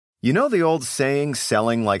You know the old saying,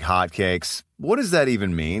 selling like hotcakes? What does that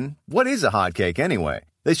even mean? What is a hotcake anyway?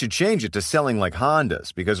 They should change it to selling like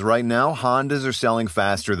Hondas, because right now Hondas are selling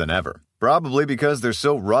faster than ever. Probably because they're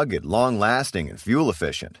so rugged, long-lasting, and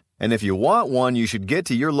fuel-efficient. And if you want one, you should get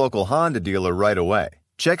to your local Honda dealer right away.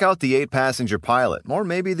 Check out the 8-passenger Pilot, or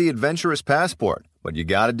maybe the adventurous Passport. But you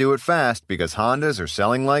gotta do it fast, because Hondas are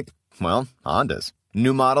selling like, well, Hondas.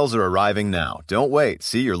 New models are arriving now. Don't wait.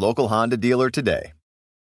 See your local Honda dealer today.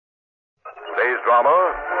 Today's drama,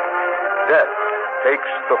 Death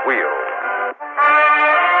Takes the Wheel.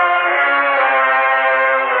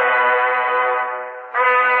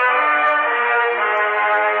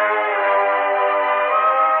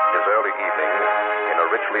 It's early evening in a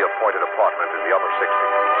richly appointed apartment in the upper 60s.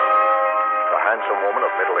 A handsome woman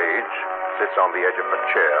of middle age sits on the edge of a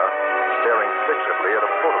chair, staring fixedly at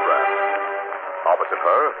a photograph. Opposite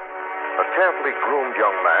her, a carefully groomed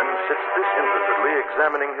young man sits disinterestedly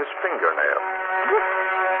examining his fingernail.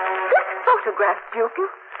 This photograph, Duke,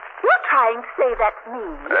 you're trying to say that's me.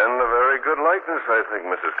 And a very good likeness, I think,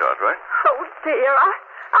 Mrs. Cartwright. Oh, dear,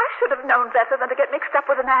 I should have known better than to get mixed up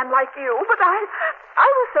with a man like you, but I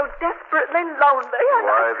was so desperately lonely.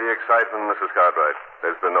 Why the excitement, Mrs. Cartwright?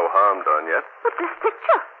 There's been no harm done yet. But this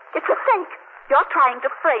picture, it's a fake. You're trying to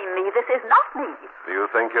frame me. This is not me. Do you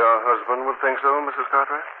think your husband would think so, Mrs.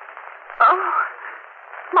 Cartwright? Oh,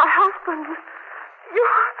 my husband.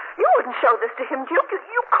 You wouldn't show this to him, Duke.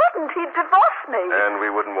 You couldn't. He'd divorce me. And we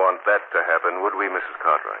wouldn't want that to happen, would we, Mrs.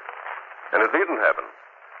 Cartwright? And it needn't happen.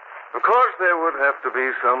 Of course, there would have to be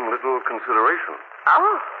some little consideration.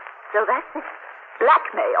 Oh, so that's it.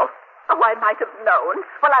 Blackmail. Oh, I might have known.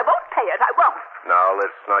 Well, I won't pay it. I won't. Now,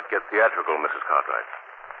 let's not get theatrical, Mrs. Cartwright.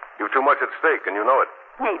 You've too much at stake, and you know it.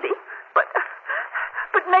 Maybe. But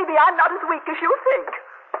maybe I'm not as weak as you think.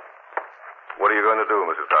 What are you going to do,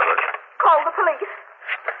 Mrs. Cartwright? Call the police.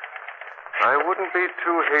 I wouldn't be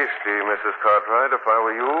too hasty, Mrs. Cartwright, if I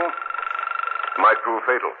were you. It might prove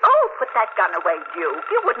fatal. Oh, put that gun away, Duke.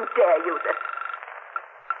 You wouldn't dare use it.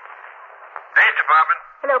 Police department.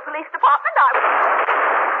 Hello, police department. Hello.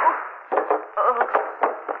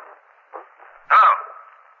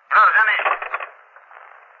 Hello, Denny.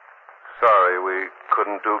 Sorry, we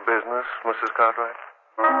couldn't do business, Mrs. Cartwright.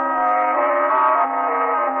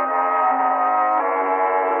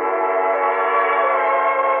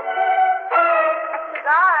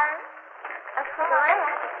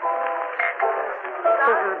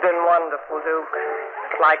 This has been wonderful, Duke.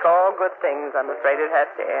 Like all good things, I'm afraid it has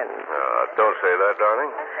to end. Don't say that,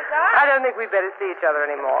 darling. I don't think we'd better see each other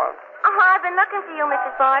anymore. Oh, I've been looking for you,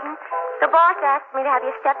 Mrs. Borden. The boss asked me to have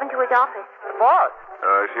you step into his office. The boss?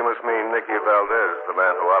 She must mean Nicky Valdez, the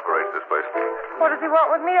man who operates this place. What does he want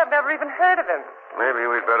with me? I've never even heard of him. Maybe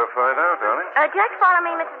we'd better find out, darling. Just follow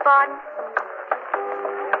me, Mrs. Borden.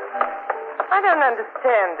 I don't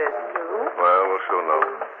understand this, Duke. Well, we'll soon know.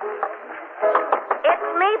 It's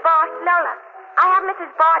me, boss, Lola. I have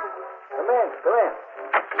Mrs. Borden. Come in.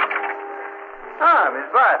 Ah, Miss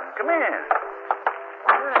Barton, come in.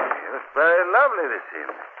 You look very lovely this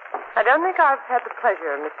evening. I don't think I've had the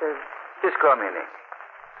pleasure, Mr. Just call me Nick.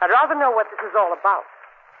 I'd rather know what this is all about.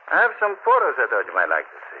 I have some photos I thought you might like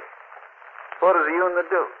to see. Photos of you and the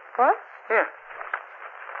Duke. What? Here.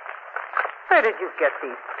 Where did you get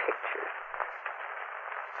these pictures?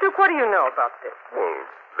 Duke, what do you know about this? Well,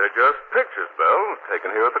 they're just pictures, Belle, taken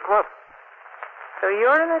here at the club. So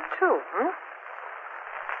you're in it, too, hmm?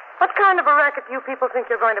 What kind of a racket do you people think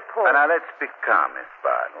you're going to pull? Now, let's be calm, Miss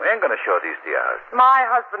Barton. We ain't going to show these to your husband. My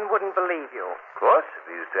husband wouldn't believe you. Of course, if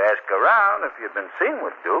he used to ask around if you'd been seen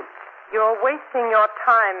with Duke. You're wasting your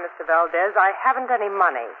time, Mr. Valdez. I haven't any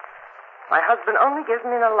money. My husband only gives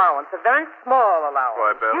me an allowance, a very small allowance.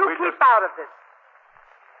 Why, Belle, you keep out of this.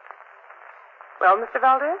 Well, Mr.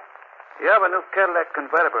 Valdez? You have a new Cadillac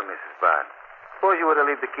convertible, Mrs. Barton. Suppose you were to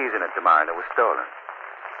leave the keys in it tomorrow and it was stolen.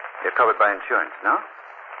 You're covered by insurance, no?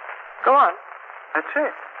 Go on. That's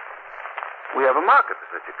it. We have a market for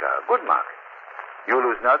such a car, a good market. You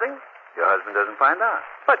lose nothing, your husband doesn't find out.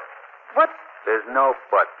 But, what? There's no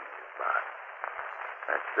but, Mrs. Barton.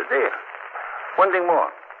 That's the deal. One thing more.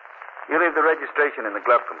 You leave the registration in the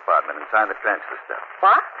glove compartment and sign the transfer stuff.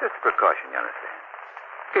 What? Just a precaution, you understand.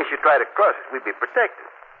 In case you try to cross us, we'd be protected.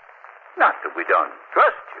 Not that we don't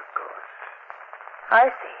trust you, of course. I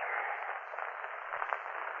see.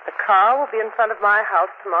 The car will be in front of my house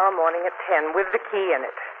tomorrow morning at 10 with the key in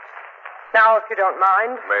it. Now, if you don't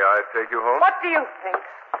mind. May I take you home? What do you think?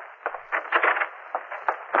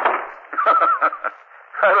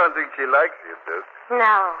 I don't think she likes you, Duke.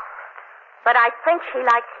 No. But I think she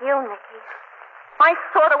likes you, Nicky. I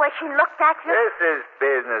saw the way she looked at you. This is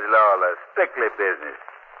business, Lola. Strictly business.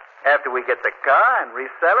 After we get the car and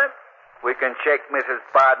resell it, we can shake Mrs.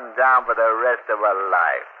 Barden down for the rest of her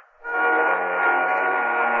life.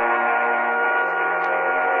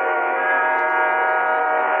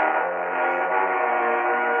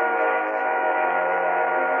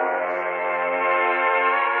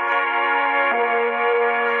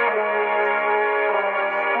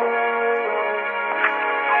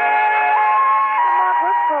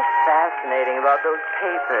 About those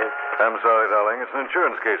papers. I'm sorry, darling. It's an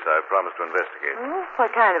insurance case I promised to investigate.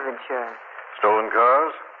 What kind of insurance? Stolen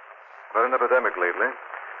cars? Quite an epidemic lately.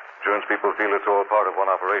 Insurance people feel it's all part of one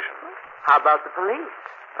operation. How about the police?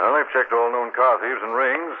 Well, they've checked all known car thieves and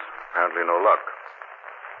rings. Apparently no luck.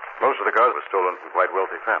 Most of the cars were stolen from quite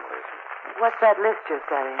wealthy families. What's that list you're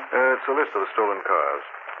studying? It's a list of the stolen cars.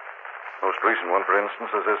 Most recent one, for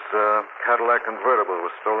instance, is this Cadillac convertible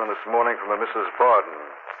was stolen this morning from a Mrs. Barden.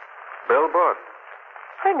 Belle Barden.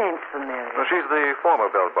 Her name's familiar. Well, she's the former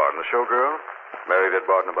Belle Barden, the showgirl. Married Ed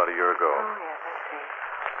Barden about a year ago. Oh, yes, I see.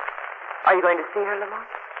 Are you going to see her, Lamont?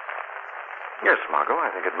 Yes, Margot. I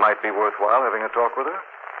think it might be worthwhile having a talk with her.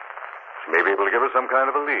 She may be able to give us some kind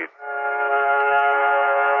of a lead.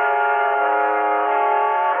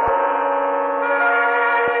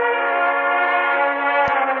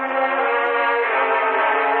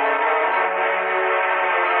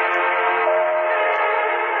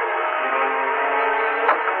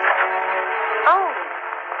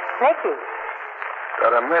 Nicky.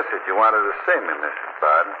 Got a message you wanted to say me, Mrs.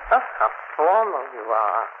 Barden. Oh, how formal you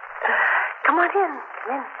are. Come on in.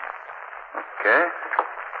 Come in. Okay.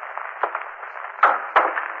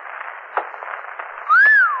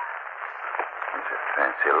 It's a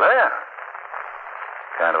fancy layout.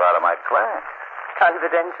 Kind of out of my class.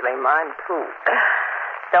 Confidentially, mine, too.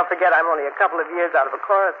 Don't forget I'm only a couple of years out of a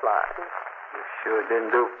chorus line. You sure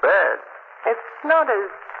didn't do bad. It's not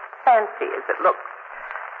as fancy as it looks.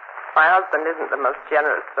 My husband isn't the most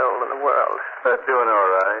generous soul in the world. They're doing all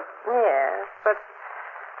right. Yes, but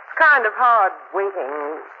it's kind of hard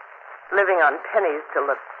waiting, living on pennies till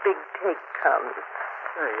the big take comes.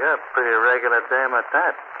 Hey, you're a pretty regular dame at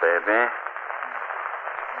that, baby.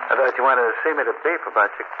 I thought you wanted to see me to beef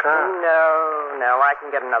about your car. No, I can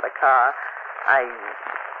get another car.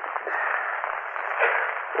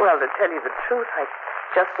 Well, to tell you the truth, I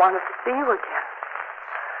just wanted to see you again.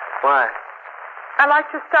 Why? I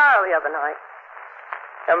liked your style the other night.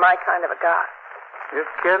 You're my kind of a guy. You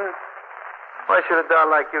kidding? Why should a doll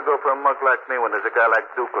like you go for a mug like me when there's a guy like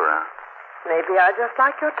Duke around? Maybe I just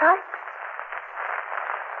like your type.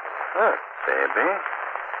 Look, baby.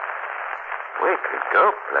 We could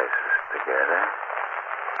go places together.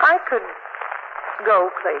 I could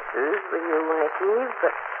go places with you, Nicky,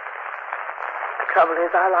 but the trouble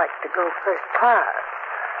is I like to go first class.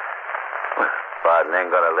 Well, Barden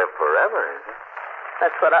ain't gonna live forever, is he?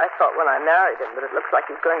 That's what I thought when I married him, but it looks like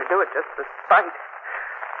he's going to do it just for spite.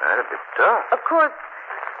 That'd be tough. Of course,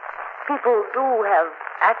 people do have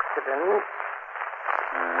accidents.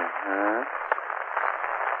 Mm-hmm.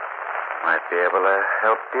 Might be able to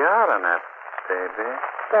help you out on that, baby.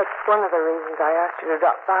 That's one of the reasons I asked you to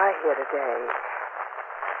drop by here today.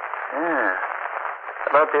 Yeah.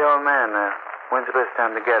 About the old man, when's the best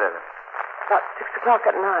time to get at him? About 6 o'clock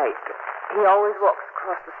at night. He always walks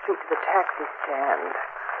across the street to the taxi stand.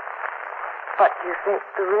 But you think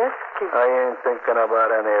the risk is... I ain't thinking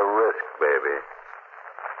about any risk, baby.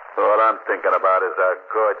 All I'm thinking about is how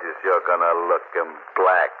gorgeous you're gonna look in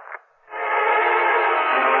black.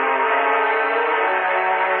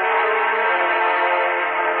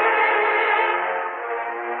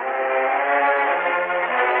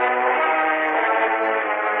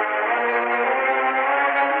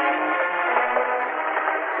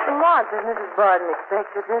 Does Mrs. Barden expect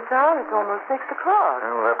at this hour? It's almost 6 o'clock.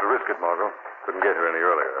 Well, we'll have to risk it, Margot. Couldn't get here any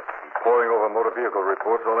earlier. I'm poring over motor vehicle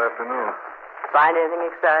reports all afternoon. Find anything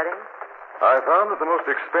exciting? I found that the most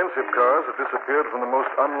expensive cars have disappeared from the most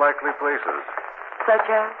unlikely places. Such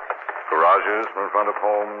as? Garages, from in front of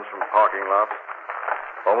homes, from parking lots.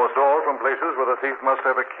 Almost all from places where the thief must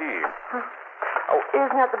have a key. Oh,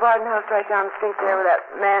 isn't that the Barden house right down the street there where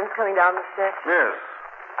that man's coming down the steps? Yes.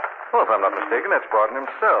 Well, if I'm not mistaken, that's Barton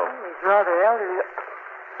himself. Oh, he's rather elderly.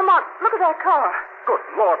 Come on, look at that car. Good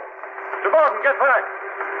Lord. Mr. Barton, get back.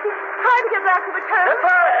 He's trying to get back to the curb. Get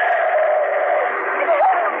back!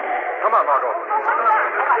 Come on, Margot.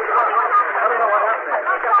 I don't know what happened.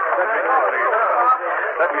 Let me know, please.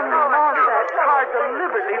 Let me know. That car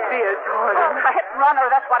deliberately veered toward him. A hit and runner,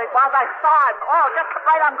 that's what it was. I saw him. Oh, just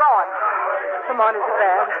right on going. Come on, is it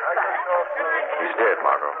bad? He's dead,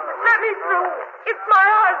 Margot. Let me through. It's my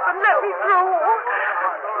husband. Let me through.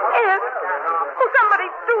 Ed. Oh, somebody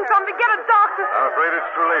do something. Get a doctor. I'm afraid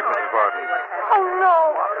it's too late, Mrs. Barton. Oh,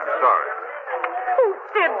 no. Sorry. Who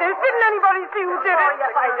did this? Didn't anybody see who did it? Oh,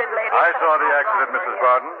 yes, I did, lady. I saw the accident, Mrs.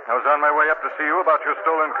 Barton. I was on my way up to see you about your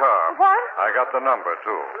stolen car. What? I got the number,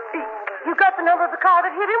 too. You got the number of the car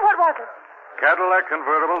that hit him? What was it? Cadillac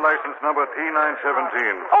convertible, license number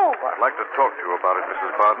T917. Oh. I'd like to talk to you about it,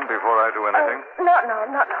 Mrs. Barton, before I do anything. Not now,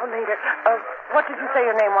 later. What did you say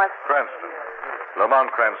your name was? Cranston.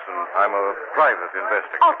 Lamont Cranston. I'm a private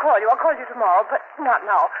investigator. I'll call you tomorrow, but not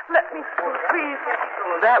now. Let me see, please.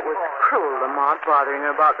 That was cruel, Lamont, bothering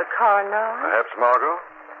her about the car now. Perhaps, Margot?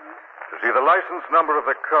 You see, the license number of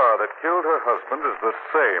the car that killed her husband is the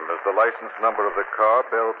same as the license number of the car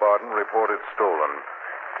Belle Barton reported stolen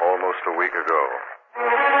almost a week ago.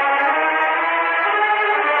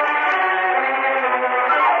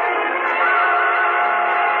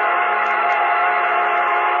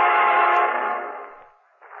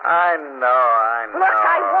 I know. Look,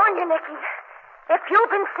 I warn you, Nicky. If you've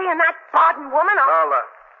been seeing that Barden woman, Lola,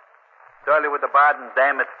 Dolly with the Barden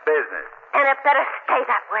dame, it's business. And it better stay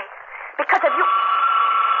that way. Because if you...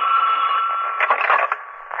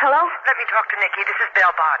 Hello? Let me talk to Nicky. This is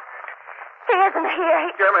Belle Barton. He isn't here.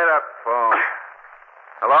 Give me that phone.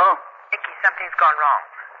 Hello? Nicky, something's gone wrong.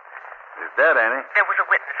 Is that Annie? There was a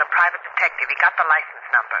witness, a private detective. He got the license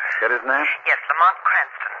number. Get his name? Yes, Lamont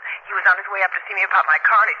Cranston. He was on his way up to see me about my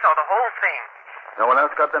car, and he saw the whole thing. No one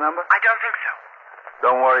else got the number? I don't think so.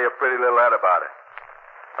 Don't worry your pretty little head about it.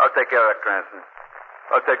 I'll take care of it, Cranston.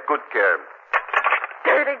 I'll take good care of him.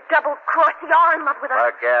 Dirty double-cross. You're in love with her.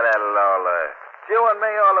 Forget it, Lola. It's you and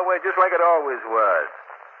me all the way, just like it always was.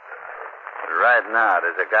 But right now,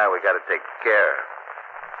 there's a guy we got to take care of.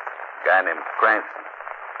 A guy named Cranston.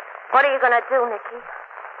 What are you going to do, Nicky?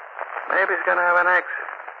 Maybe he's going to have an accident.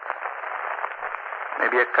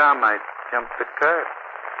 Maybe a car might jump the curb.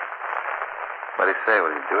 What do you say?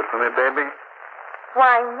 Will you do it for me, baby?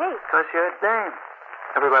 Why, me? Because you're a dame.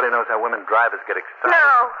 Everybody knows how women drivers get excited.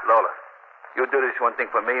 No. Lola, you do this one thing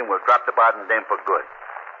for me, and we'll drop the Barden dame for good.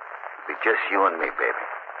 It'll be just you and me, baby.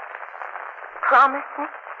 Promise me?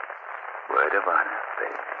 Word of honor,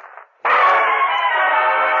 baby.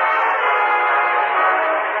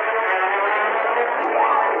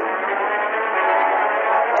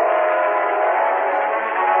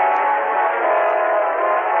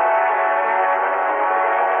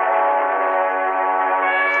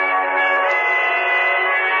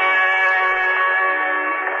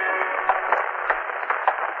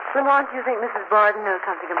 Lamont, do you think Mrs. Barden knows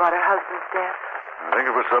something about her husband's death? I think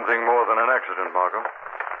it was something more than an accident, Margot.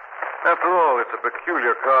 After all, it's a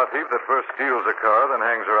peculiar car thief that first steals a car, then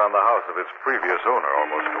hangs around the house of its previous owner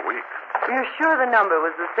almost a week. You're sure the number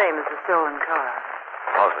was the same as the stolen car?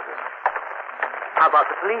 Positive. How about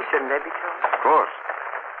the police? Shouldn't they be told? Of course.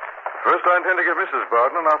 First, I intend to give Mrs.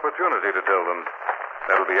 Barton an opportunity to tell them.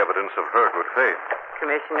 That'll be evidence of her good faith.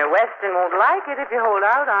 Commissioner Weston won't like it if you hold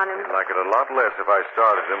out on him. He'd like it a lot less if I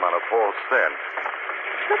started him on a false scent.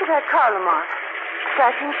 Look at that car, Lamont.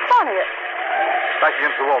 Crashing in front of it. Back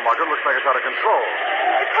against the wall, Margot. Looks like it's out of control.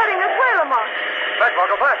 It's heading this way, Lamont. Back,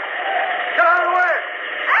 Margot, back. Get out of the way.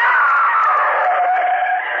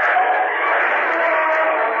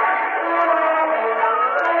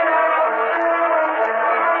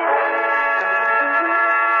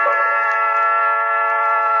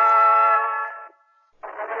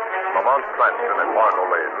 Lamont Cranston and Margot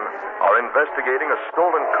Lane are investigating a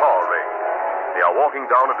stolen car ring. They are walking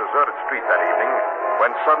down a deserted street that evening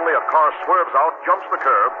when suddenly a car swerves out, jumps the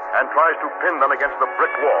curb, and tries to pin them against the brick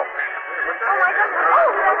wall. Oh, my God. Oh,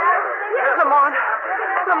 Lamont.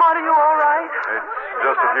 Lamont, are you all right? It's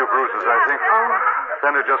just a few bruises, I think.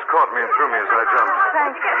 Fender just caught me and threw me as I jumped.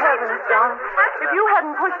 Thank heavens, John. If you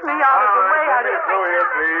hadn't pushed me out of the way, I'd have... Through here,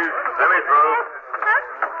 please. Let me through.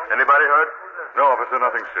 Anybody hurt? No, officer,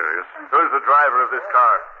 nothing serious. Who's the driver of this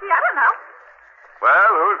car? Gee, I don't know.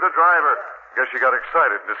 Well, who's the driver? Guess she got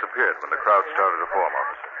excited and disappeared when the crowd started to form,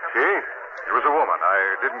 officer. She? It was a woman. I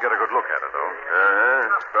didn't get a good look at her, though.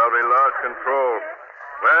 Probably lost control.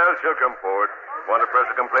 Well, she'll come forward. Want to press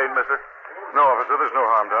a complaint, mister? No, officer, there's no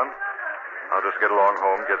harm done. I'll just get along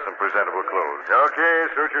home, get some presentable clothes. Okay,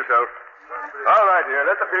 suit yourself. All right, dear,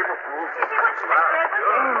 let the people move.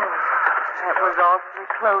 That was awfully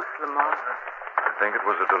close, Lamont. I think it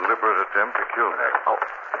was a deliberate attempt to kill me. Oh,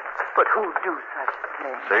 but who'd do such a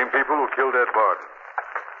thing? Same people who killed Ed Barden.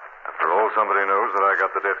 After all, somebody knows that I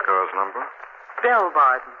got the death car's number. Belle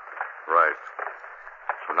Barden. Right.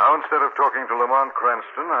 So now, instead of talking to Lamont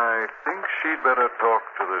Cranston, I think she'd better talk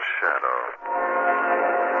to the Shadow.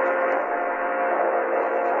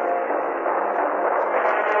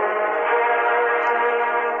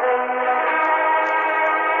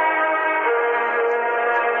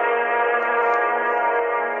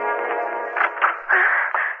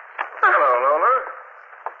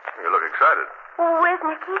 hide it? Oh, where's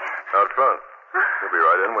Nicky? Out front. He'll be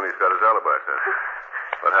right in when he's got his alibi set.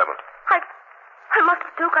 What happened? I must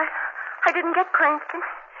have, Duke. I didn't get Cranston.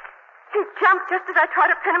 He jumped just as I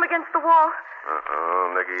tried to pin him against the wall.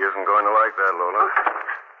 Uh-oh. Nicky isn't going to like that, Lola.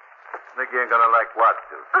 Nicky ain't gonna like what,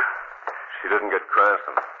 Duke? She didn't get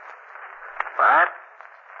Cranston. What?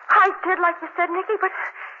 I did like you said, Nicky, but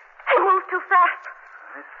he moved too fast.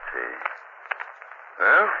 Let's see.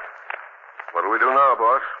 Well, what do we do now,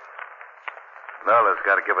 boss? Lola's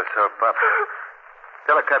got to give herself up.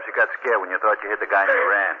 Tell the cops you got scared when you thought you hit the guy and you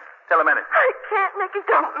ran. Tell them anything. I can't, Nicky.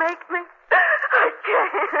 Don't make me. I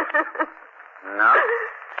can't. No?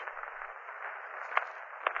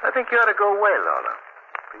 I think you ought to go away, Lola.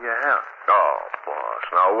 For your health. Oh, boss.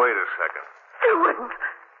 Now, wait a second. You wouldn't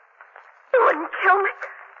kill me.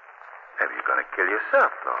 Maybe you're going to kill yourself,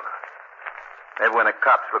 Lola. Maybe when the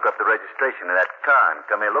cops look up the registration of that car and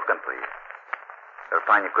come here looking for you, they'll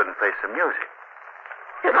find you couldn't face the music.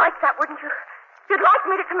 You'd like that, wouldn't you? You'd like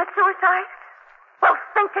me to commit suicide? Well,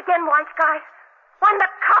 think again, wise guy. When the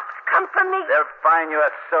cops come for me... They'll find you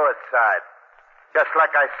a suicide. Just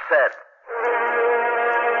like I said.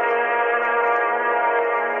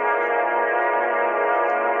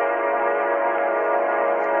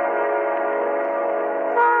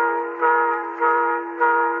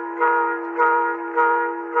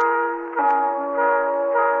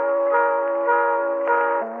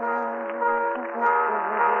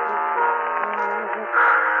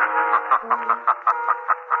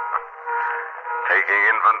 Taking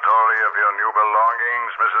inventory of your new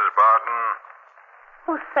belongings, Mrs. Barton?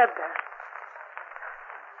 Who said that?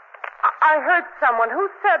 I heard someone.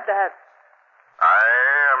 Who said that? I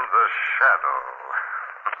am the Shadow.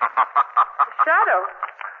 Shadow?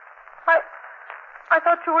 I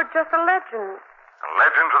thought you were just a legend. A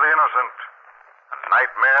legend to the innocent. A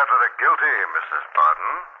nightmare to the guilty, Mrs.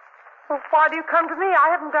 Barton. Well, why do you come to me?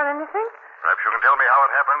 I haven't done anything. Perhaps you can tell me how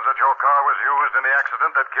it happens that your car was used in the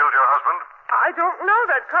accident that killed your husband? I don't know.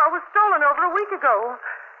 That car was stolen over a week ago.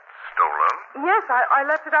 Stolen? Yes, I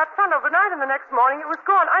left it out front overnight, and the next morning it was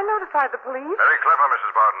gone. I notified the police. Very clever,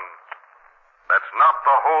 Mrs. Barton. That's not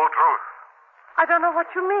the whole truth. I don't know what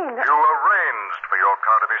you mean. You arranged for your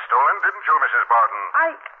car to be stolen, didn't you, Mrs. Barton?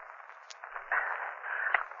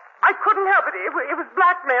 I couldn't help it. It was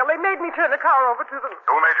blackmail. They made me turn the car over to them.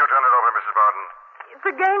 Who made you turn it over, Mrs. Barton? It's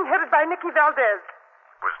a gang headed by Nicky Valdez.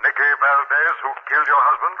 Was Nicky Valdez who killed your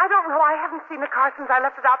husband? I don't know. I haven't seen the car since I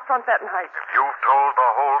left it out front that night. If you've told the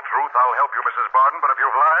whole truth, I'll help you, Mrs. Barton. But if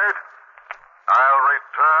you've lied, I'll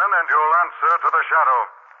return and you'll answer to the Shadow.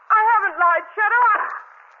 I haven't lied, Shadow.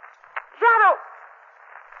 Shadow!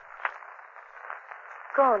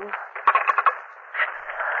 Gone.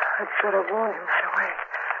 I'd better warn him right away.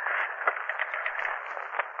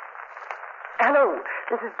 Hello,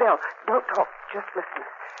 this is Belle. Don't talk. Just listen.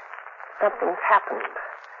 Something's happened.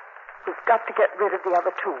 We've got to get rid of the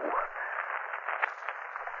other two.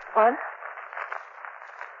 What?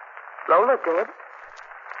 Lola dead?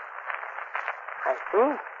 I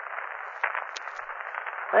see.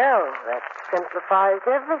 Well, that simplifies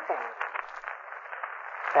everything.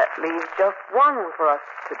 That leaves just one for us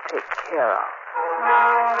to take care of.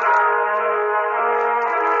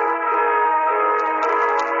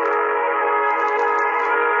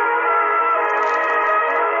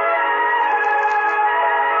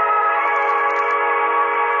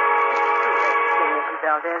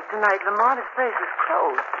 Valdez tonight. Lamonta's place is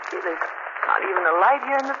closed. See, there's not even a light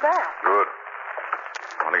here in the back. Good.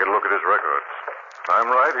 I want to get a look at his records. If I'm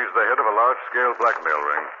right, he's the head of a large-scale blackmail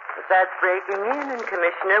ring. But that's breaking in, and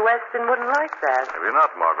Commissioner Weston wouldn't like that. Maybe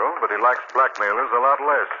not, Margot, but he likes blackmailers a lot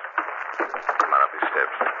less. Come on up these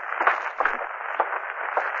steps.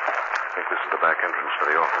 I think this is the back entrance to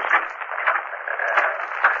the office.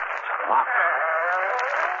 It's unlocked.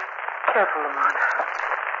 Careful, Lamont.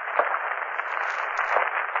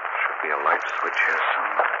 Should be a light switch here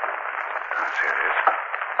somewhere. Oh, here it is.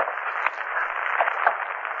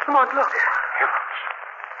 Lamont, look. Heavens.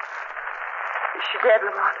 Is she dead,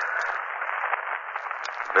 Lamont?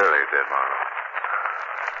 Very dead, Margot.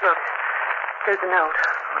 Look, here's a note.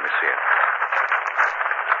 Let me see it.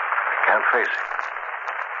 I can't face it.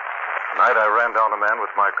 Tonight I ran down a man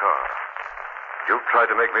with my car. You tried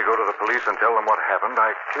to make me go to the police and tell them what happened.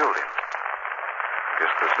 I killed him.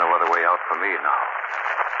 Guess there's no other way out for me now.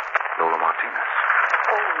 Lola Martinez.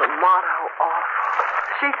 Oh, Lamont, how awful.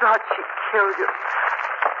 She thought she killed you.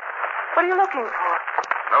 What are you looking for?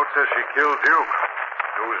 Note says she killed Duke.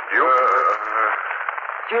 Who's Duke?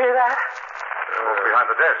 Did you hear that? Over behind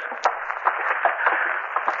the desk.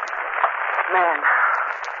 Man.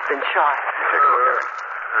 Been shot. Take a look at him.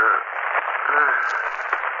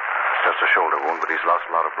 Just a shoulder wound, but he's lost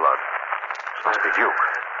a lot of blood. This must be Duke.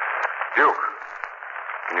 Duke,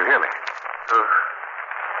 can you hear me?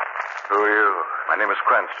 Who are you? My name is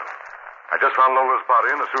Cranston. I just found Lola's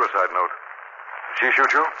body in a suicide note. Did she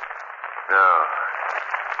shoot you? No.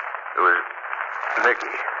 It was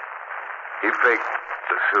Nicky. He faked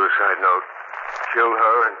the suicide note, killed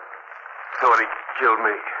her, and thought he killed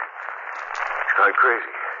me. He's gone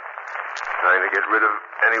crazy. Trying to get rid of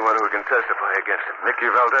anyone who can testify against him. Nicky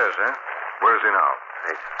Valdez, eh? Where is he now?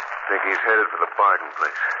 I think he's headed for the Barton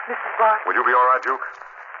place. Mrs. Barton. Will you be all right, Duke?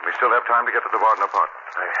 We still have time to get to the Barton apartment.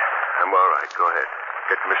 I'm all right. Go ahead.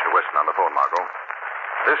 Get Commissioner Weston on the phone, Margot.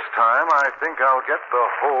 This time, I think I'll get the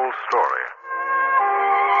whole story.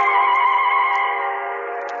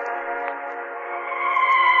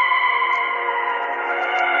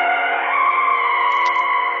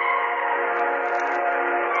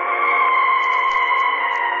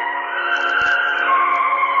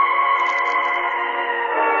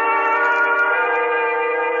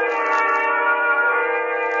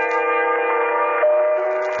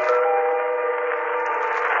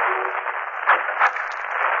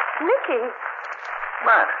 Nicky.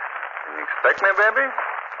 What? Didn't you expect me, baby?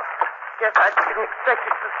 Guess I didn't expect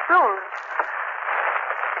it so soon.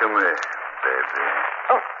 Come here, baby.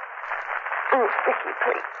 Oh. Nicky,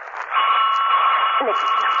 please. Nicky,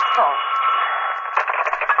 oh.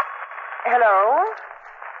 Hello?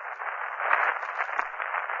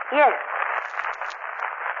 Yes.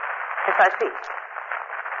 Yes, I see.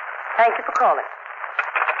 Thank you for calling.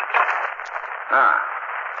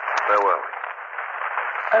 Where were we?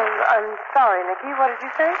 I'm sorry, Nicky. What did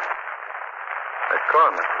you say? That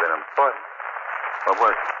call must have been important. What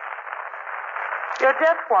was it? Your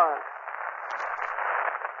death warrant.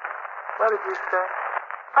 What did you say?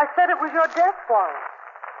 I said it was your death warrant.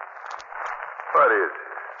 What is it?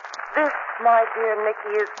 This, my dear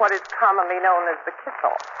Nicky, is what is commonly known as the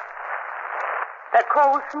kiss-off. That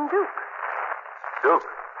call was from Duke. Duke?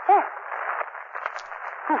 Yes.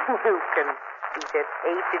 You can eat it,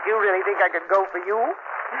 Kate. Did you really think I could go for you?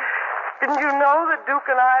 Didn't you know that Duke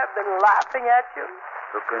and I have been laughing at you?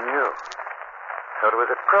 Duke and you? Thought it was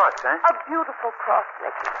a cross, huh? A beautiful cross,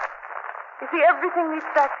 Nicky. You see, everything leads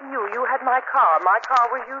back to you. You had my car. My car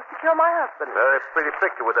was used to kill my husband. Very pretty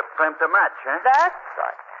picture with a frame to match, huh? That's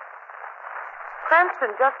right.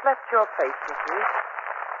 Cranston just left your place, Nicky.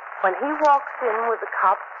 When he walks in with the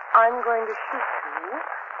cops, I'm going to shoot you,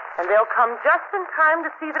 and they'll come just in time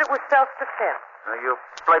to see that it was self-defense. Now, you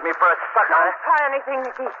played me for a sucker, Don't huh? try anything,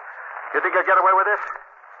 Nicky. You think you'll get away with this?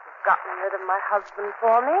 You've gotten rid of my husband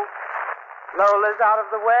for me. Lola's out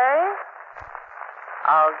of the way.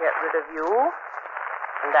 I'll get rid of you.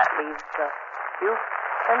 And that leaves just you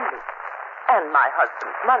and me. And my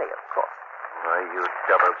husband's money, of course. Why, you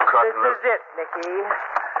double-crossing This is it, Nicky.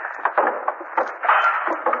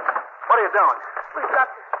 What are you doing? We've got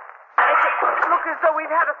to make it look as though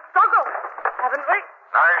we've had a struggle, haven't we?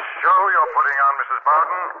 Nice show you're putting on, Mrs.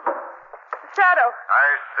 Barton. Shadow. I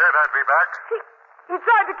said I'd be back. He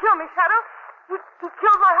tried to kill me, Shadow. He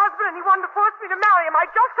killed my husband, and he wanted to force me to marry him. I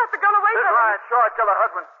just got the gun away from him. Right, sure, I killed her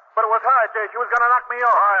husband. But it was her idea. She was going to knock me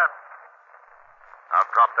off. Quiet. Now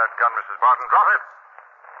drop that gun, Mrs. Barton. Drop it.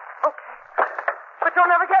 Okay. But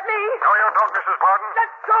don't ever get me. No, you don't, Mrs. Barton.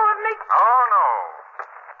 Let go of me. Oh, no.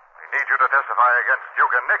 We need you to testify against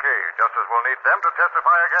Duke and Nicky, just as we'll need them to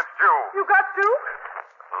testify against you. You got Duke?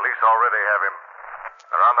 The police already have him.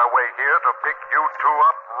 They're on their way here to pick you two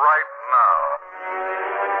up right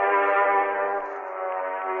now.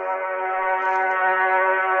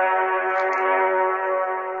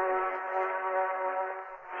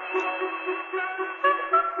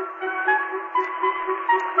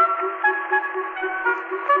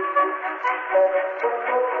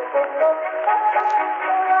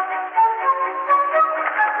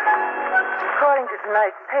 According to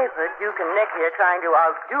tonight's paper, Duke and Nicky are trying to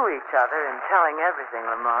outdo each other in telling everything,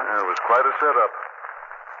 Lamont. It was quite a setup.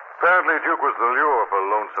 Apparently, Duke was the lure for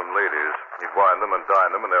lonesome ladies. He'd wine them and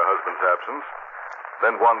dine them in their husband's absence.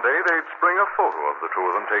 Then one day, they'd spring a photo of the two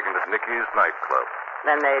of them taken at Nicky's nightclub.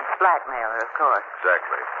 Then they'd blackmail her, of course.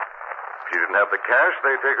 Exactly. If she didn't have the cash,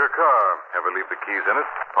 they'd take her car, have her leave the keys in it,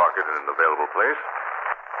 park it in an available place.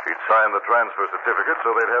 She'd sign the transfer certificate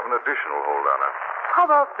so they'd have an additional hold on her. How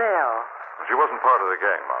about Belle? She wasn't part of the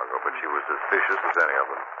gang, Margot, but she was as vicious as any of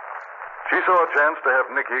them. She saw a chance to have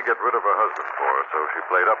Nicky get rid of her husband for her, so she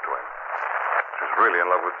played up to him. She was really in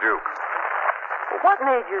love with Duke. What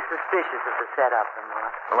made you suspicious of the setup,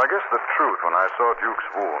 Lamont? Well, I guess the truth when I saw Duke's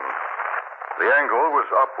wound. The angle was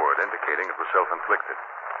upward, indicating it was self-inflicted.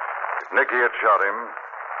 If Nicky had shot him,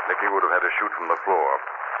 Nicky would have had to shoot from the floor.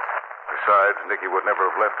 Her Besides, Nicky would never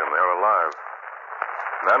have left him there alive.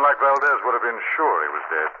 A man like Valdez would have been sure he was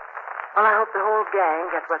dead. Well, I hope the whole gang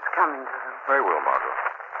get what's coming to them. They will, Margot.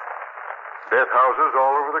 Death houses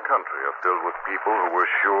all over the country are filled with people who were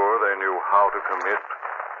sure they knew how to commit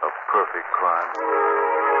a perfect crime.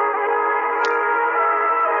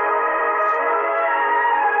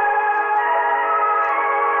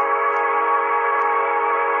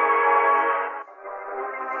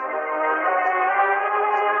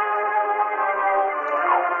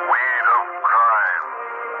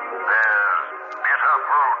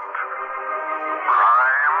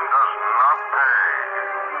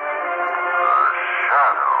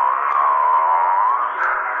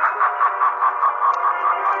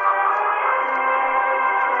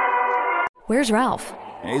 Where's Ralph?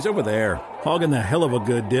 He's over there, hogging the hell of a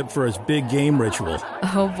good dip for his big game ritual.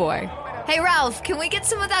 Oh, boy. Hey, Ralph, can we get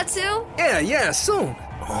some of that, too? Yeah, soon.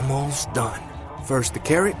 Almost done. First the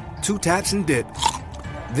carrot, 2 taps and dip.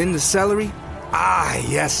 Then the celery. Ah,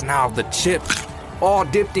 yes, now the chips. All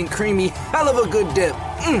dipped in creamy, hell of a good dip.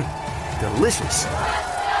 Delicious.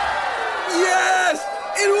 Yes!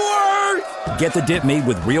 It worked! Get the dip made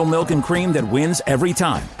with real milk and cream that wins every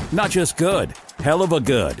time. Not just good, hell of a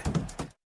good.